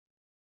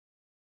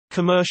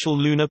Commercial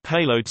Lunar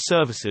Payload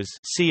Services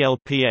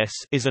 (CLPS)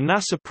 is a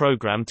NASA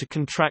program to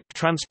contract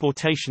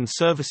transportation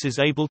services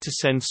able to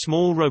send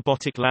small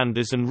robotic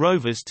landers and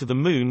rovers to the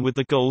Moon with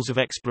the goals of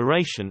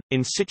exploration,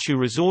 in situ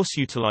resource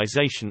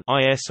utilization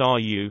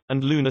 (ISRU),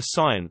 and lunar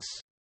science.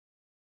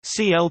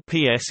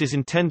 CLPS is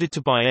intended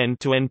to buy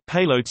end-to-end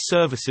payload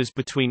services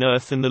between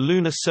Earth and the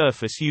lunar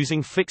surface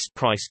using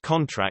fixed-price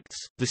contracts.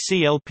 The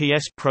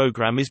CLPS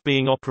program is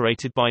being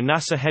operated by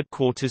NASA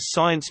Headquarters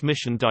Science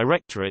Mission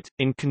Directorate,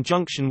 in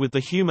conjunction with the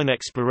Human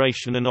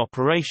Exploration and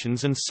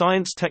Operations and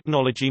Science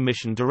Technology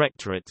Mission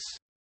Directorates.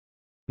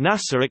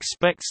 NASA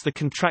expects the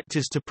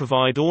contractors to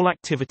provide all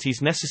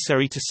activities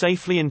necessary to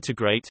safely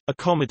integrate,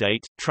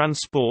 accommodate,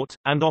 transport,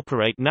 and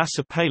operate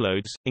NASA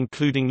payloads,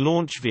 including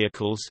launch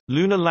vehicles,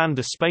 lunar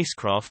lander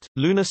spacecraft,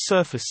 lunar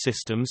surface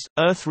systems,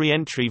 Earth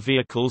re-entry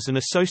vehicles and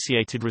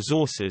associated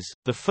resources.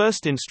 The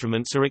first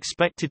instruments are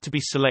expected to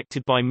be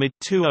selected by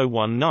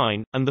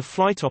mid-2019, and the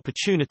flight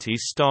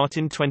opportunities start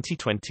in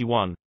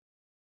 2021.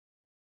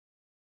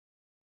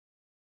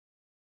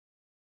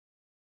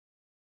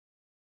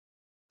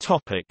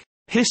 Topic: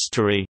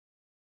 History.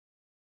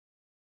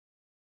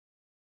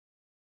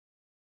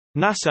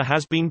 NASA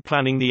has been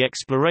planning the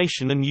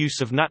exploration and use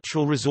of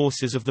natural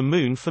resources of the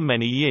Moon for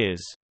many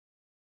years.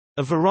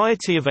 A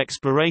variety of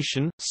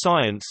exploration,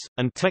 science,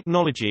 and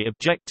technology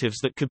objectives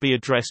that could be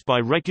addressed by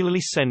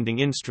regularly sending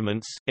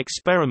instruments,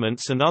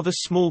 experiments and other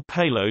small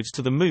payloads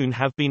to the Moon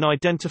have been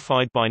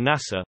identified by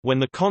NASA. When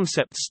the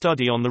concept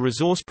study on the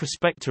Resource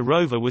Prospector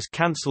rover was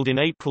cancelled in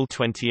April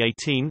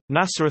 2018,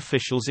 NASA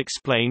officials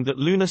explained that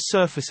lunar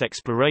surface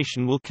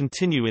exploration will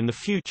continue in the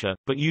future,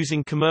 but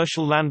using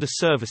commercial lander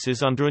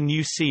services under a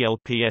new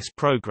CLPS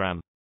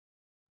program.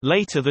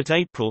 Later that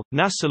April,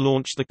 NASA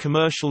launched the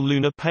Commercial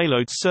Lunar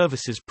Payload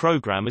Services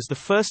program as the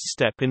first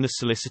step in the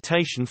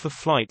solicitation for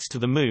flights to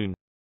the Moon.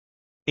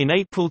 In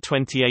April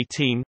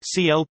 2018,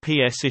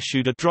 CLPS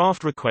issued a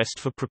draft request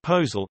for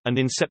proposal, and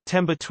in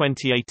September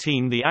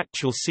 2018 the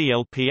actual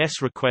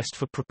CLPS request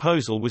for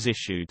proposal was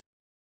issued.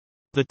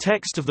 The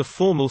text of the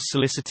formal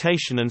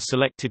solicitation and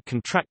selected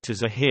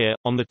contractors are here.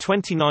 On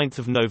 29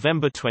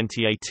 November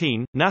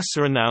 2018,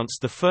 NASA announced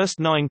the first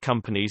 9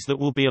 companies that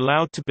will be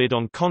allowed to bid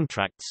on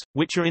contracts,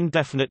 which are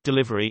indefinite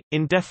delivery,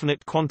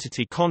 indefinite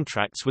quantity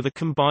contracts with a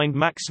combined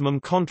maximum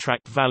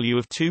contract value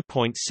of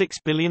 $2.6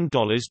 billion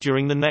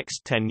during the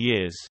next 10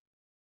 years.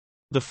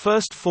 The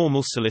first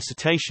formal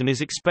solicitation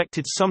is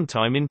expected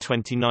sometime in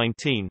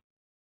 2019.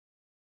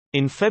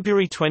 In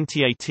February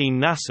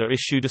 2018, NASA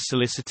issued a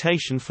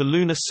solicitation for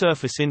lunar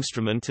surface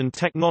instrument and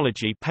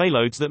technology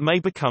payloads that may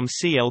become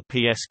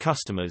CLPS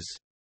customers.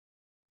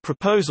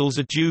 Proposals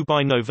are due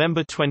by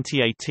November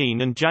 2018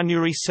 and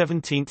January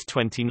 17,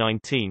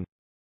 2019.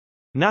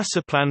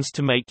 NASA plans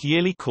to make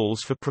yearly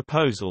calls for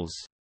proposals.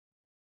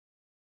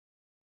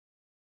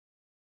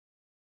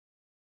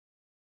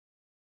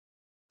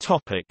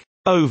 Topic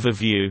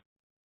Overview.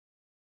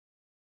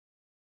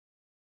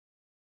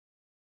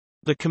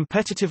 The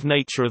competitive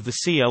nature of the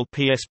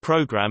CLPS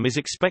program is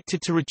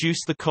expected to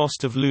reduce the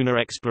cost of lunar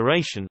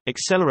exploration,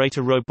 accelerate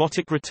a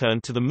robotic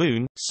return to the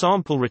Moon,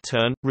 sample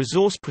return,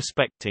 resource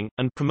prospecting,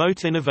 and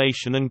promote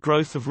innovation and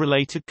growth of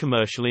related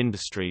commercial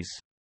industries.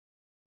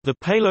 The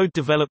Payload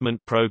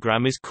Development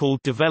Program is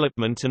called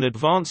Development and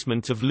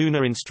Advancement of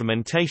Lunar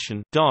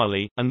Instrumentation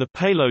 (DALI), and the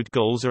payload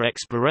goals are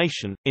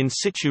exploration, in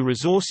situ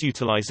resource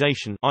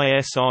utilization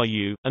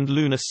 (ISRU), and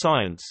lunar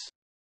science.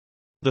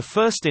 The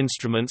first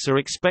instruments are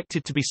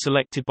expected to be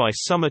selected by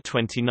summer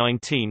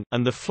 2019,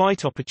 and the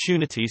flight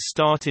opportunities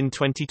start in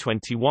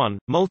 2021.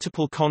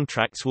 Multiple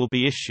contracts will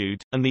be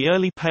issued, and the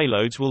early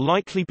payloads will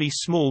likely be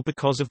small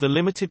because of the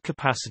limited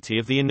capacity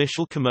of the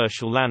initial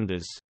commercial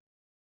landers.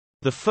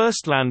 The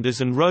first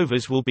landers and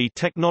rovers will be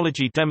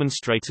technology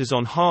demonstrators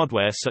on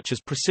hardware such as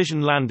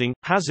precision landing,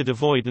 hazard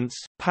avoidance,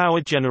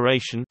 power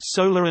generation,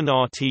 solar and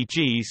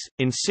RTGs,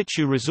 in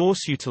situ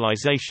resource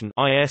utilization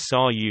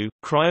 (ISRU),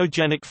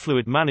 cryogenic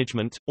fluid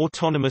management,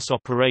 autonomous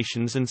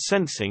operations and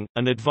sensing,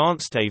 and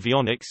advanced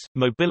avionics,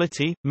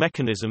 mobility,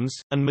 mechanisms,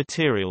 and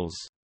materials.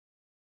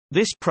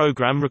 This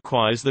program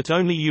requires that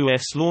only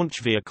U.S.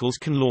 launch vehicles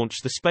can launch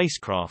the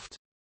spacecraft.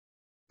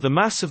 The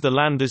mass of the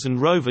landers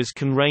and rovers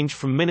can range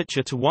from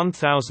miniature to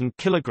 1,000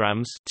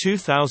 kg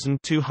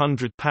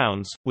 (2,200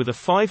 pounds), with a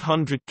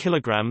 500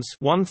 kg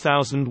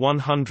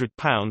 (1,100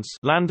 pounds)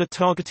 lander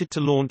targeted to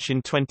launch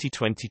in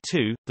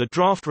 2022. The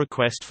draft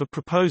request for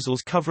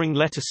proposals covering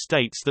letter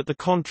states that the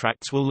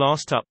contracts will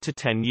last up to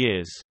 10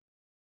 years.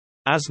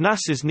 As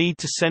NASA's need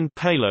to send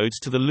payloads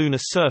to the lunar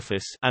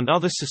surface and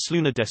other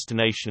cislunar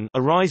destination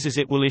arises,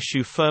 it will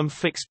issue firm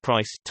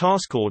fixed-price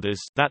task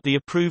orders that the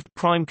approved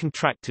prime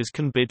contractors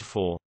can bid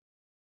for.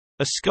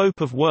 A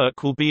scope of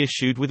work will be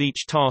issued with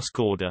each task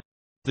order.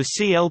 The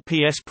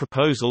CLPS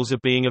proposals are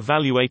being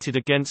evaluated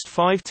against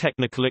 5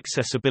 technical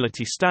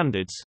accessibility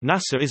standards.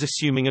 NASA is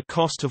assuming a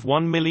cost of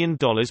 $1 million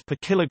per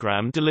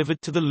kilogram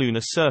delivered to the lunar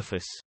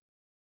surface.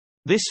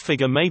 This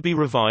figure may be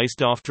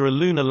revised after a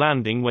lunar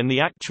landing when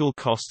the actual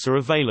costs are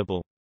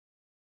available.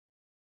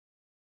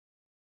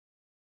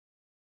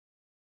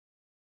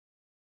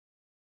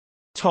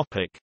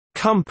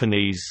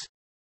 Companies.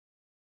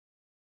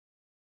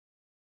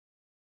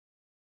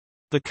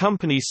 The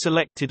companies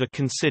selected are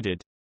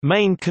considered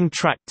main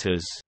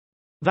contractors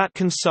that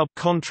can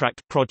subcontract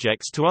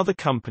projects to other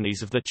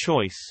companies of their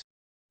choice.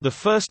 The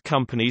first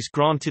companies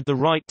granted the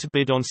right to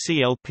bid on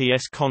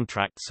CLPS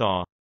contracts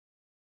are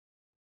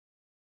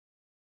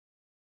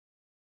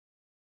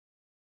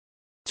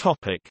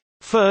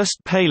First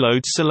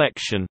payload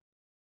selection.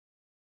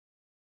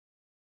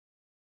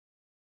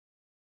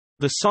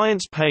 The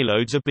science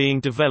payloads are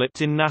being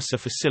developed in NASA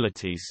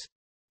facilities.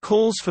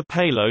 Calls for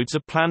payloads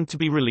are planned to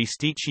be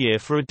released each year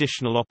for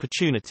additional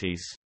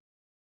opportunities.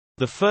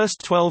 The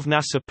first 12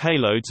 NASA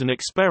payloads and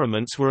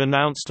experiments were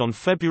announced on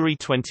February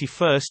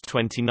 21,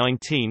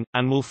 2019,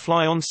 and will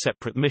fly on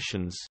separate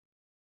missions.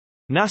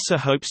 NASA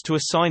hopes to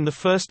assign the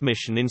first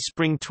mission in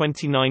spring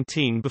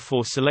 2019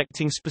 before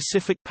selecting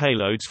specific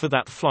payloads for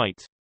that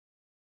flight.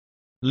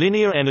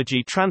 Linear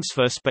Energy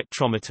Transfer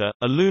Spectrometer,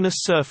 a lunar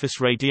surface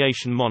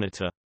radiation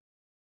monitor.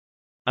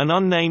 An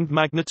unnamed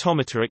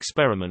magnetometer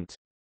experiment.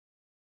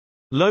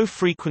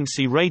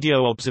 Low-frequency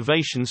radio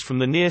observations from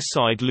the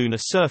near-side lunar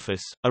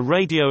surface, a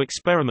radio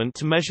experiment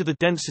to measure the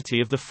density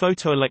of the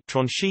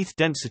photoelectron sheath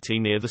density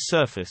near the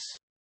surface.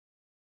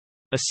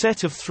 A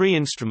set of 3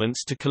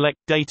 instruments to collect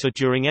data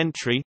during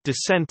entry,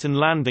 descent and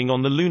landing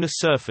on the lunar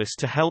surface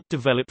to help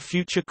develop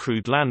future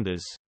crewed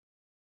landers.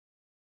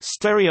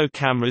 Stereo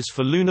cameras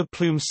for lunar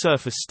plume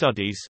surface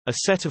studies, a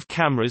set of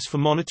cameras for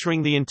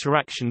monitoring the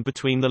interaction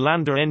between the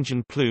lander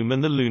engine plume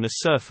and the lunar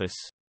surface.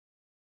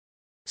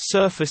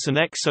 Surface and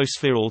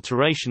exosphere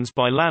alterations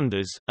by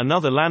landers,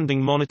 another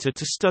landing monitor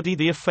to study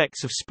the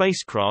effects of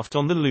spacecraft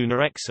on the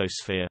lunar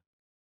exosphere.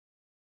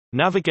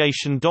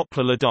 Navigation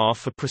Doppler lidar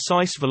for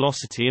precise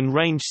velocity and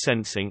range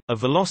sensing, a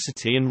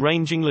velocity and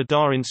ranging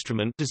lidar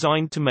instrument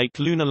designed to make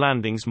lunar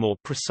landings more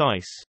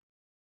precise.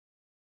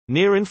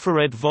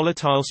 Near-infrared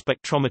volatile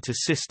spectrometer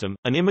system,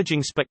 an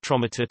imaging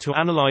spectrometer to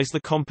analyze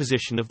the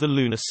composition of the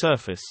lunar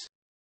surface.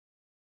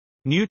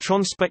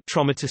 Neutron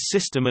spectrometer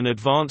system and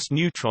advanced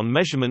neutron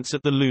measurements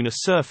at the lunar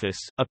surface,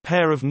 a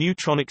pair of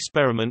neutron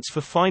experiments for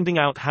finding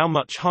out how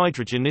much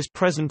hydrogen is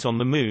present on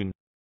the Moon.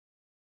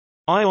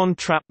 Ion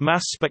trap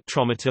mass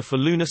spectrometer for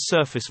lunar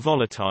surface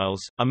volatiles,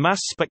 a mass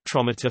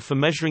spectrometer for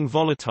measuring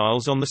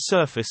volatiles on the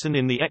surface and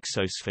in the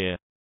exosphere.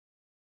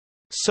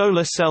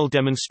 Solar cell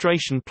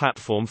demonstration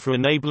platform for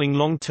enabling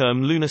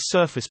long-term lunar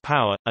surface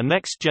power, a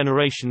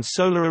next-generation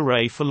solar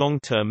array for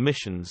long-term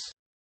missions.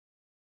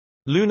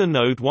 Lunar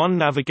Node 1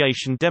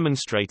 navigation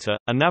demonstrator,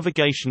 a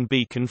navigation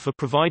beacon for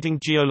providing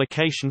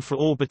geolocation for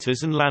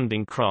orbiters and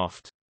landing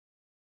craft.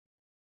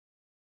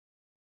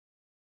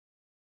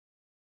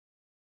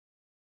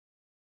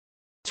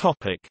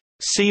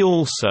 See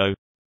also: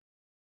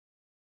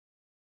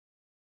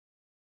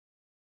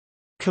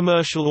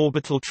 Commercial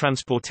orbital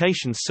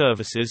transportation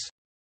services,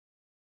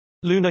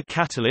 Lunar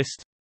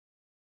Catalyst,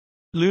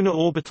 Lunar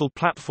Orbital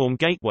Platform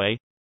Gateway,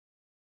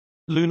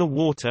 Lunar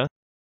Water,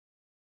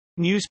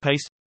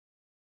 Newspace,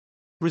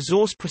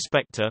 Resource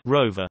Prospector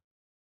rover.